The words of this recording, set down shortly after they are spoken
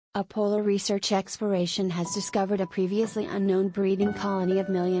A polar research exploration has discovered a previously unknown breeding colony of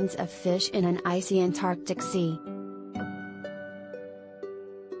millions of fish in an icy Antarctic sea.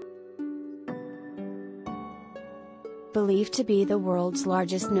 Believed to be the world's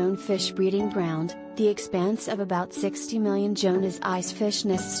largest known fish breeding ground, the expanse of about 60 million Jonah's icefish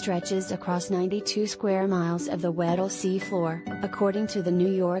nests stretches across 92 square miles of the Weddell Sea floor, according to the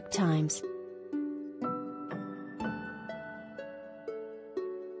New York Times.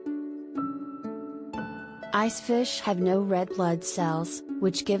 Icefish have no red blood cells,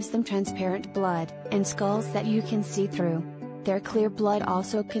 which gives them transparent blood, and skulls that you can see through. Their clear blood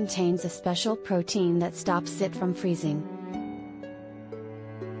also contains a special protein that stops it from freezing.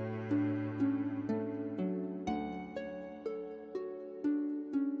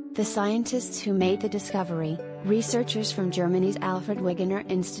 The scientists who made the discovery, researchers from Germany's Alfred Wegener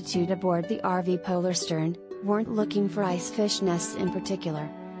Institute aboard the RV Polarstern, weren't looking for icefish nests in particular.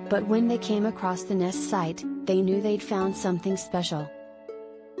 But when they came across the nest site, they knew they'd found something special.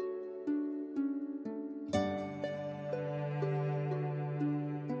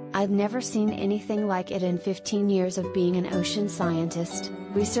 "I'd never seen anything like it in 15 years of being an ocean scientist,"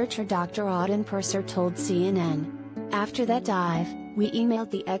 researcher Dr. Auden Purser told CNN. "After that dive, we emailed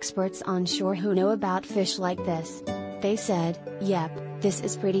the experts on shore who know about fish like this. They said, yep, this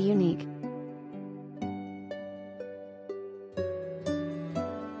is pretty unique."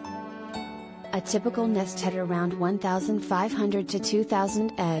 A typical nest had around 1,500 to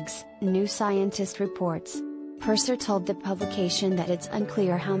 2,000 eggs, New Scientist reports. Purser told the publication that it's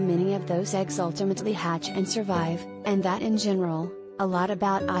unclear how many of those eggs ultimately hatch and survive, and that in general, a lot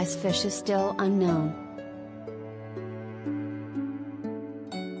about icefish is still unknown.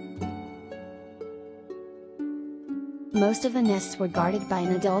 Most of the nests were guarded by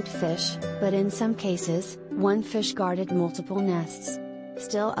an adult fish, but in some cases, one fish guarded multiple nests.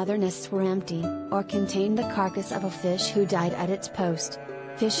 Still other nests were empty, or contained the carcass of a fish who died at its post.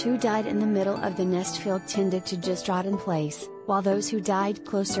 Fish who died in the middle of the nest field tended to just rot in place, while those who died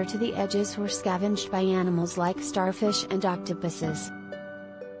closer to the edges were scavenged by animals like starfish and octopuses.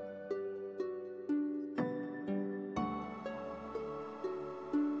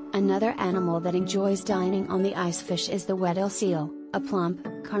 Another animal that enjoys dining on the icefish is the Weddell seal, a plump,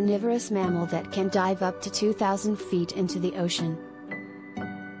 carnivorous mammal that can dive up to 2,000 feet into the ocean.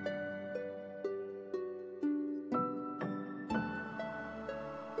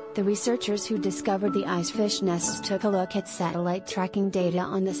 The researchers who discovered the icefish nests took a look at satellite tracking data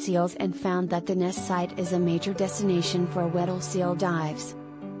on the seals and found that the nest site is a major destination for Weddell seal dives.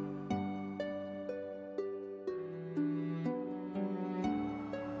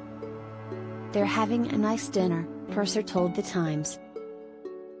 "They're having a nice dinner," Purser told the Times.